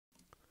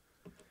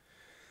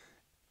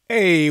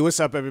Hey, what's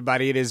up,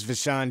 everybody? It is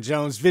Vishawn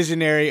Jones,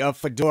 visionary of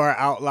Fedora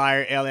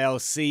Outlier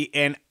LLC,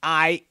 and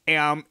I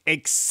am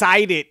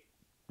excited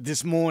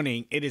this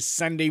morning. It is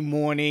Sunday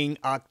morning,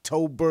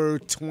 October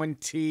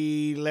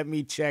 20. Let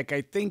me check.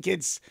 I think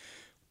it's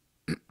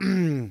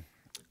the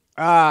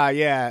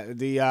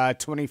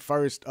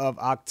 21st of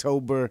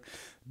October.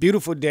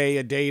 Beautiful day,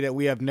 a day that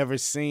we have never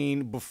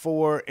seen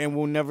before and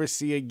will never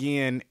see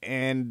again.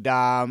 And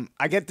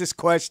I get this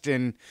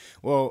question,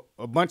 well,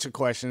 a bunch of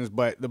questions,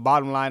 but the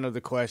bottom line of the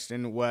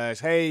question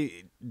was,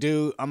 hey,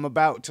 dude, I'm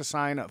about to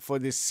sign up for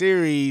this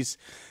series.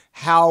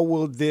 How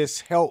will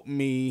this help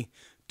me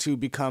to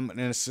become an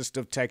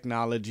assistive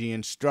technology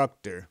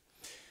instructor?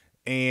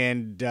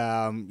 And,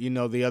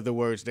 the other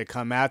words that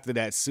come after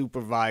that: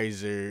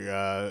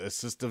 supervisor,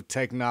 assistive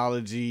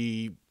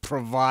technology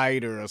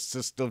provider,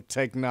 assistive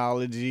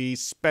technology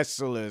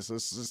specialist,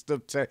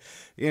 assistive tech,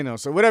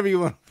 so whatever you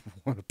want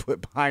to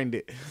put behind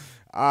it.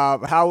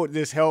 How would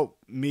this help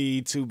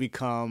me to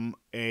become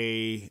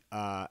an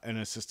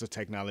assistive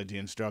technology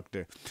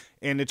instructor?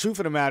 And the truth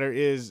of the matter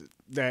is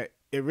that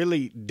it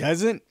really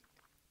doesn't.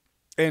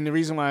 And the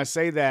reason why I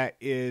say that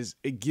is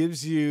it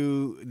gives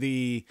you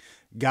the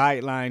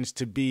guidelines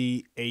to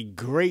be a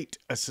great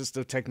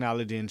assistive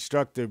technology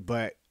instructor,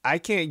 but I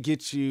can't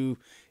get you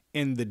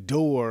in the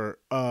door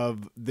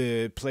of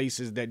the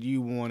places that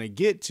you want to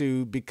get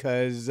to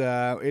because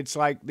it's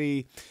like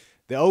the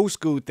old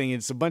school thing.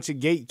 It's a bunch of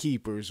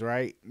gatekeepers,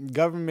 right?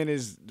 Government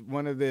is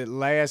one of the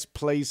last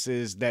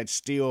places that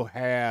still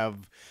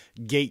have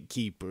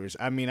gatekeepers.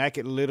 I mean, I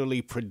could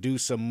literally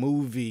produce a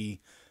get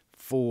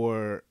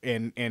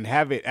and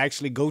have it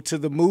actually go to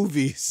the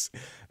movies,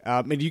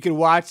 and you can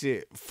watch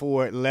it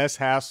for less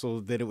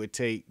hassle than it would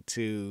take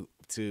to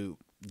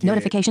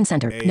Notification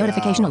center.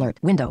 Notification alert.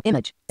 Window.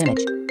 Image. And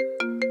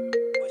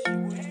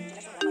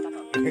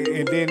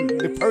then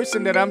the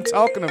person that I'm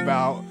talking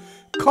about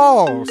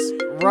calls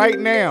right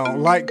now.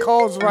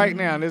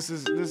 This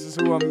is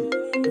who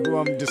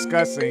I'm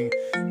discussing,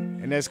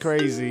 and that's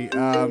crazy.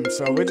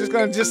 So we're just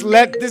gonna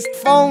let this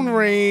phone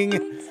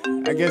ring.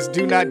 I guess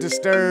do not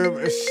disturb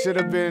should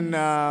have been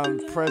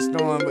pressed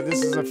on, but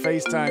this is a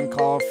FaceTime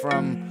call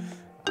from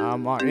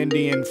our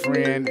Indian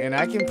friend, and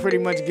I can pretty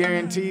much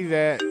guarantee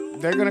that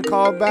they're gonna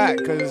call back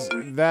because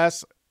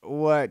that's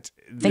what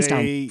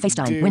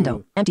FaceTime do.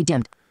 Window empty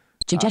dimmed.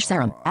 Jigesh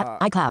Saram at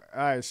iCloud.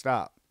 All right,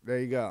 stop. There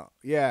you go.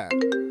 Yeah.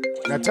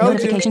 I told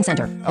Notification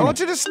center. I want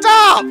you to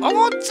stop. Hold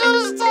on.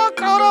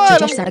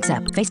 Jigesh said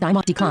accept. FaceTime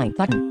off decline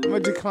button. I'm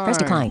gonna decline. Press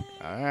decline.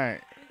 All right.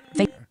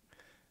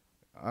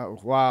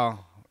 Wow.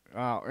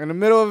 In the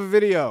middle of a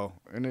video,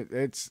 and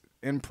it's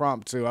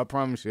impromptu. I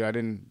promise you, I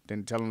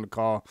didn't tell him to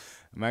call.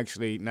 I'm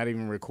actually not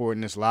even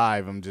recording this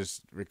live. I'm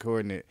just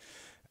recording it.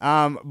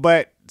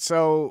 But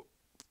so,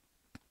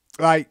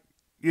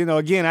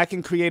 again, I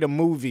can create a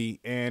movie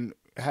and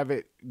have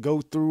it go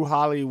through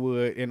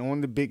Hollywood and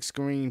on the big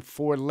screen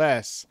for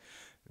less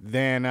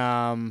than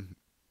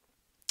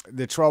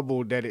the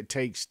trouble that it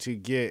takes to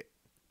get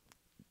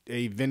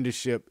a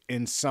vendorship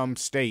in some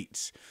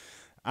states.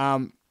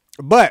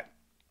 But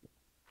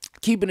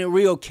keeping it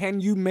real,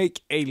 can you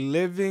make a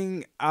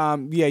living?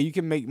 Yeah, you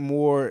can make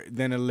more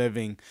than a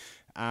living.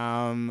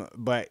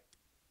 But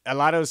a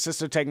lot of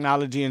assistive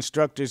technology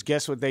instructors,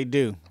 guess what they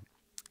do?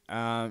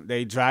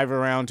 They drive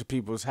around to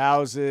people's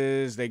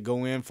houses. They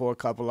go in for a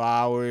couple of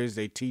hours.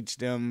 They teach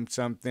them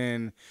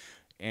something.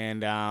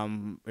 And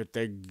if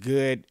they're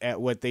good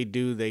at what they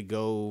do, they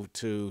go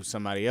to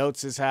somebody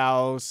else's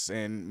house.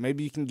 And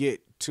maybe you can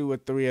get 2 or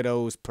 3 of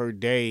those per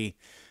day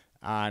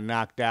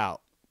knocked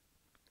out.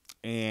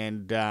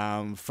 And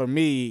for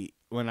me,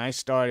 when I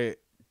started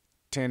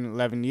 10,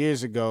 11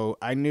 years ago,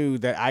 I knew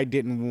that I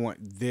didn't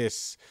want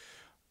this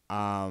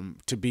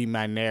to be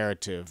my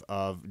narrative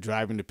of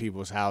driving to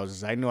people's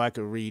houses. I knew I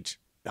could reach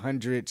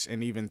hundreds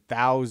and even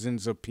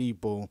thousands of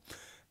people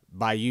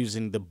by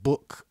using the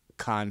book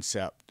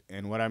concept.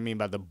 And what I mean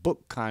by the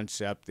book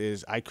concept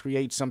is I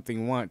create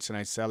something once and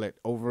I sell it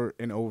over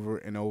and over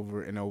and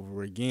over and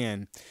over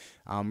again.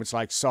 It's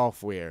like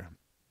software.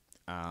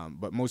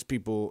 But most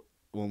people,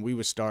 when we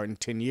were starting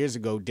 10 years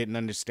ago, didn't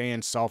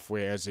understand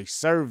software as a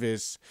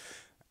service.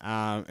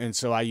 And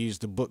so I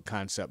used the book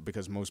concept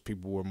because most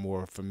people were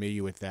more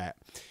familiar with that.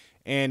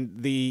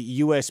 And the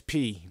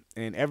USP,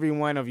 and every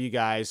one of you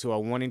guys who are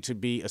wanting to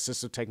be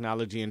assistive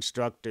technology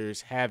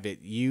instructors have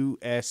it.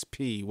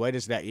 USP. What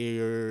is that?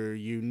 Your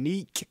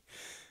unique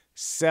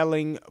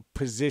selling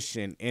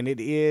position. And it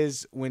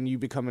is, when you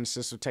become an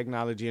assistive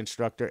technology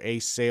instructor, a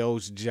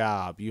sales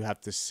job. You have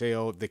to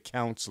sell the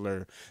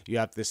counselor. You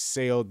have to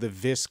sell the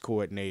VIS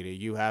coordinator.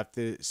 You have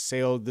to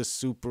sell the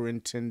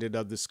superintendent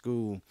of the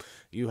school.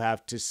 You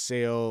have to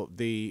sell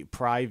the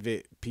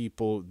private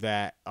people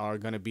that are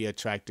going to be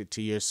attracted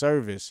to your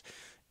service.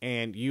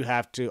 And you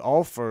have to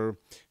offer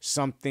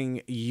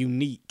something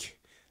unique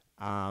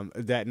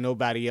that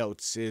nobody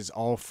else is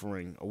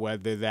offering,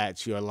 whether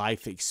that's your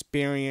life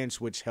experience,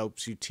 which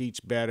helps you teach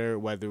better,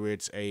 whether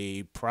it's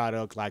a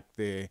product like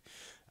the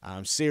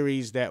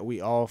series that we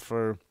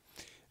offer,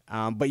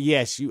 But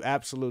yes, you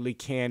absolutely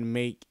can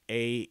make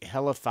a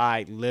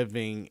hellified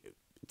living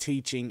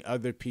teaching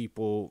other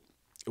people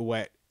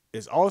what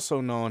is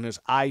also known as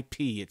IP.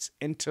 It's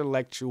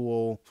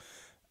intellectual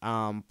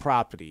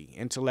property,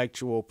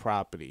 intellectual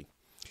property.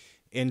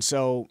 And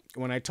so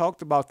when I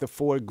talked about the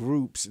four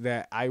groups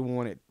that I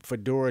wanted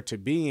Fedora to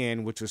be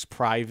in, which was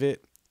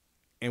private,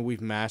 and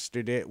we've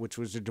mastered it, which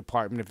was the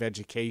Department of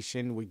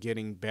Education. We're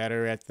getting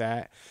better at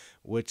that,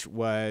 which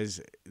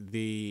was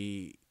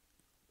the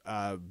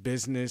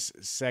business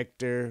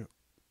sector,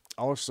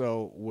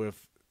 also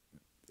with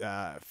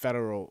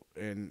federal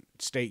and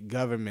state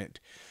government.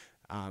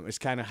 It's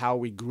kind of how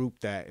we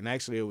grouped that. And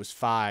actually, it was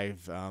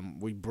five.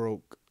 We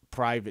broke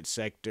private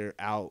sector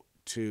out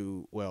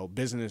to, well,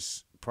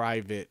 business,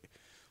 private,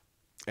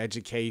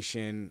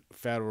 education,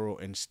 federal,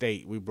 and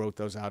state. We broke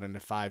those out into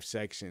five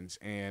sections.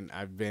 And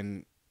I've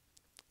been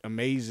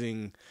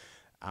amazing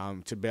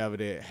to be able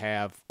to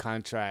have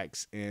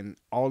contracts in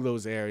all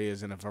those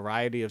areas in a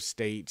variety of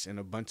states and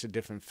a bunch of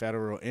different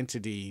federal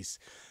entities.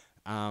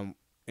 And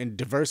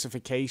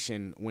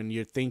diversification, when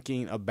you're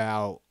thinking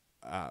about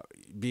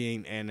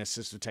being an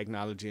assistive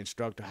technology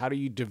instructor, how do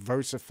you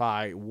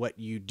diversify what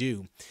you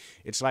do?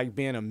 It's like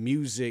being a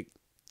music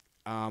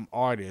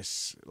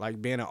artist, like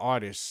being an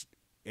artist,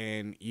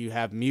 and you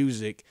have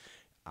music.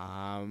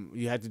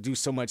 You have to do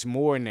so much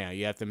more now.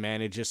 You have to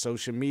manage your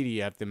social media.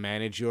 You have to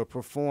manage your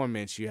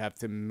performance. You have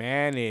to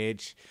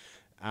manage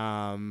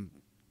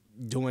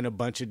doing a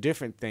bunch of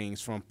different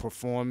things, from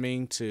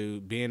performing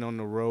to being on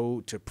the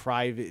road to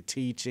private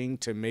teaching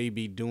to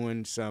maybe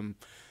doing some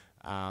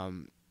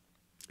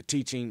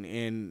teaching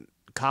in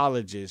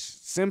colleges,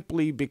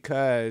 simply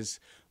because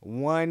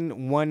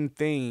one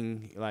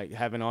thing, like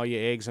having all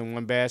your eggs in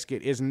one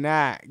basket, is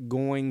not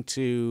going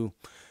to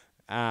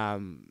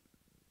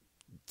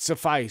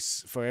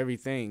suffice for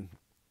everything.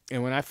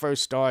 And when I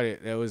first started,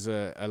 there was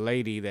a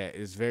lady that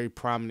is very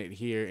prominent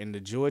here in the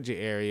Georgia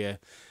area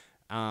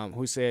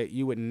who said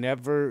you would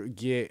never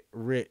get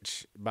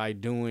rich by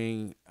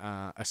doing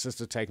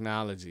assistive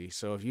technology.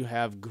 So if you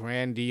have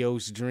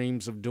grandiose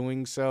dreams of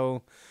doing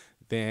so,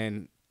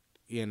 then,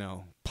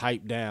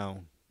 pipe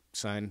down,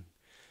 son.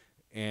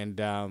 And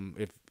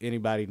if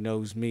anybody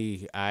knows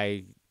me,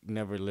 I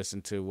never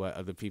listen to what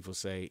other people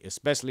say,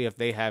 especially if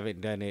they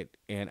haven't done it.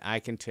 And I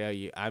can tell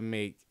you, I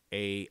make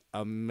a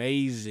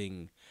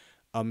amazing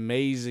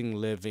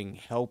living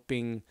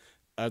helping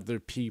other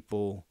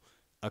people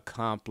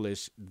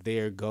accomplish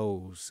their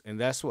goals. And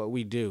that's what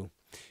we do.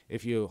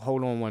 If you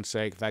hold on one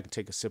sec, if I can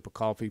take a sip of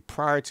coffee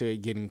prior to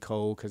it getting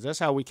cold, because that's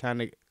how we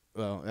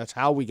that's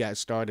how we got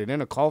started,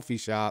 in a coffee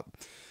shop.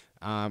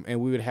 And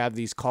we would have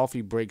these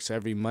coffee breaks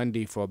every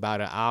Monday for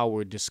about an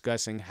hour,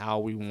 discussing how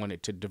we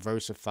wanted to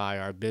diversify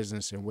our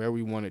business and where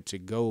we wanted to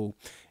go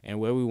and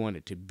where we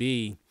wanted to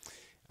be.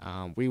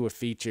 We were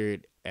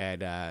featured at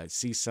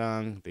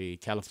CSUN, the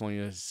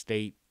California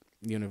State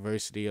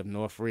University of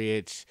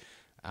Northridge,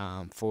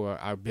 for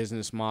our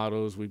business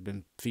models. We've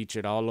been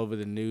featured all over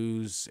the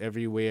news,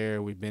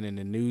 everywhere. We've been in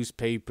the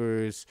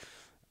newspapers.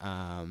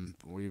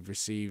 We've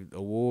received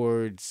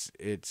awards.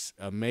 It's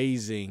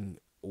amazing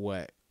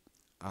what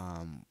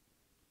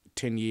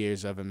 10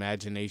 years of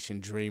imagination,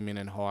 dreaming,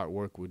 and hard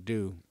work would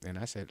do. And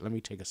I said, let me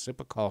take a sip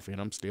of coffee,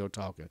 and I'm still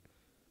talking.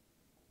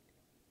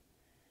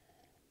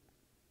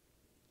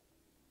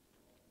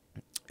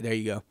 There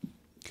you go.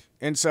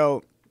 And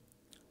so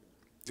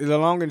the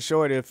long and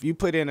short, if you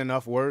put in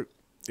enough work,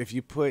 if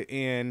you put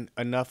in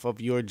enough of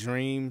your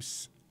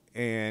dreams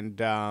and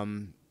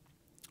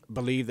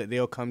believe that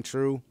they'll come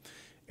true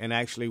and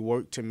actually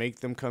work to make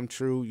them come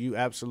true, you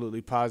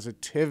absolutely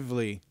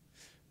positively,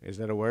 is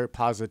that a word?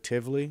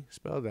 Positively?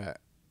 Spell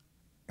that.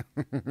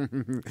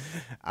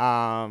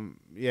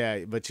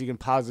 Yeah, but you can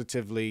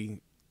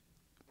positively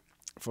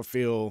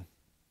fulfill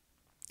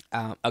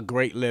a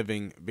great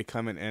living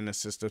becoming an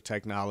assistive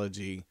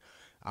technology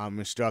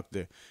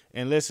instructor.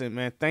 And listen,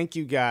 man, thank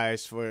you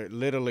guys for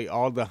literally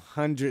all the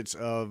hundreds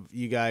of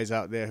you guys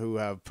out there who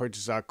have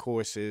purchased our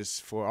courses,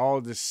 for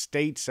all the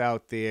states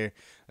out there.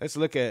 Let's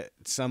look at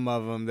some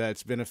of them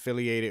that's been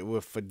affiliated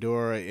with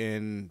Fedora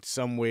in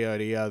some way or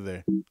the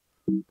other.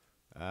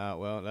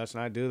 Well, let's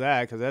not do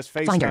that, because that's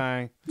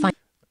FaceTime.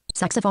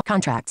 Saxophone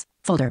contracts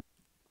folder.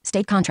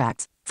 State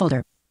contracts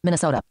folder.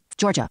 Minnesota,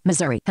 Georgia,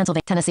 Missouri,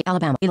 Pennsylvania, Tennessee,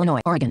 Alabama,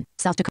 Illinois, Oregon,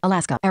 South Dakota,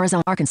 Alaska,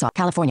 Arizona, Arkansas,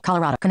 California,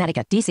 Colorado,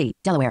 Connecticut, D.C.,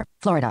 Delaware,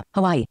 Florida,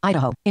 Hawaii,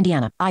 Idaho,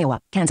 Indiana,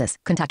 Iowa, Kansas,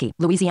 Kentucky,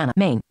 Louisiana,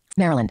 Maine,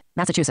 Maryland,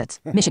 Massachusetts,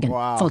 Michigan,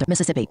 Wow. folder.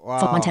 Mississippi,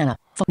 Wow. Montana,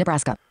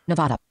 Nebraska,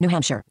 Nevada, New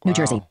Hampshire, New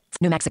Jersey,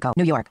 New Mexico,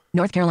 New York,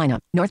 North Carolina,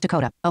 North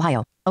Dakota,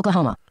 Ohio,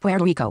 Oklahoma,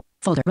 Puerto Rico,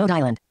 folder. Rhode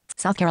Island,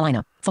 South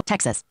Carolina,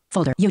 Texas,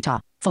 folder. Utah,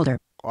 folder.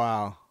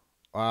 Wow.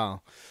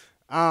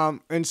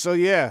 And so,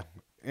 yeah,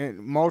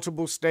 in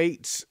multiple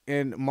states,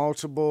 in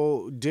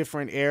multiple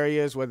different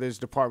areas, whether it's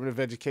Department of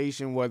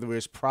Education, whether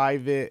it's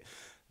private,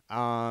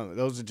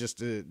 those are just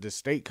the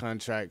state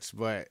contracts.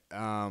 But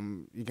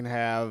you can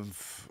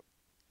have,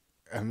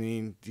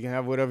 you can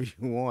have whatever you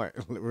want,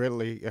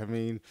 really.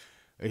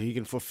 You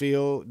can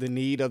fulfill the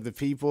need of the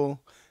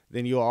people.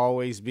 then you'll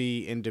always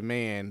be in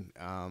demand.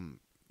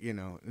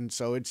 And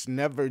so it's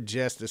never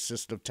just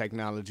assistive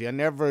technology. I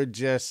never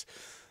just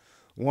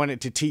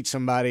wanted to teach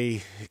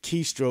somebody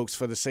keystrokes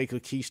for the sake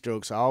of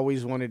keystrokes. I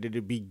always wanted it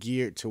to be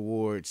geared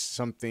towards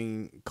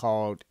something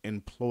called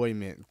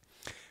employment.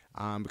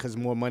 Because the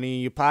more money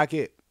in your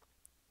pocket,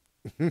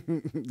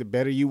 the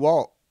better you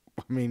walk.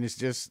 I mean, it's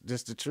just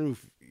the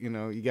truth.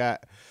 You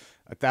got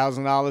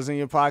 $1,000 in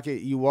your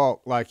pocket, you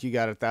walk like you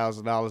got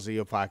 $1,000 in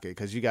your pocket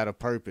because you got a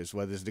purpose,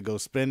 whether it's to go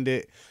spend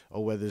it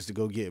or whether it's to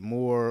go get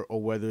more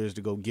or whether it's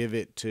to go give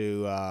it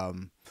to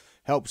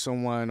help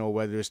someone or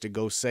whether it's to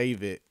go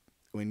save it.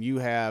 When you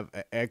have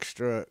an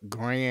extra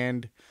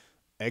grand,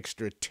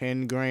 extra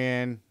 10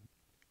 grand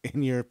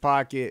in your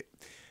pocket,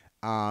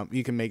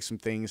 you can make some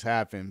things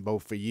happen,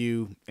 both for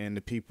you and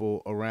the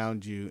people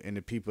around you and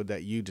the people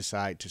that you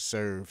decide to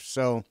serve.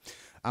 So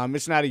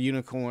it's not a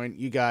unicorn.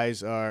 You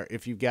guys are,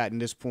 if you've gotten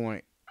this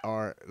point,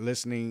 are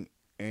listening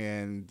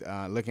and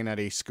looking at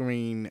a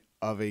screen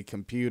of a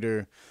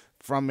computer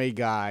from a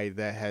guy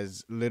that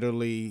has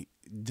literally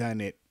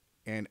done it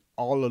in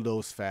all of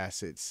those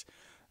facets.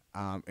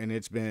 And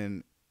it's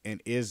been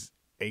and is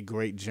a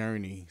great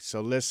journey.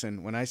 So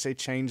listen, when I say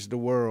change the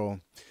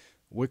world,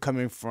 we're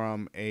coming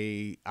from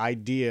a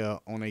idea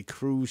on a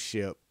cruise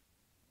ship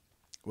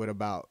with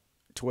about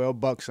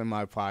 $12 in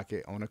my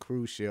pocket on a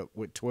cruise ship,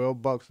 with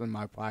 $12 in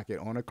my pocket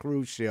on a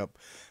cruise ship,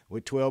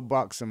 with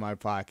 $12 in my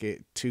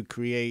pocket to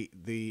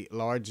create the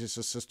largest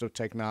assistive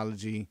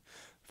technology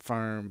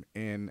firm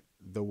in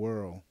the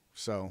world.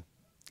 So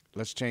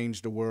let's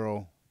change the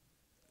world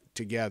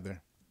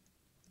together.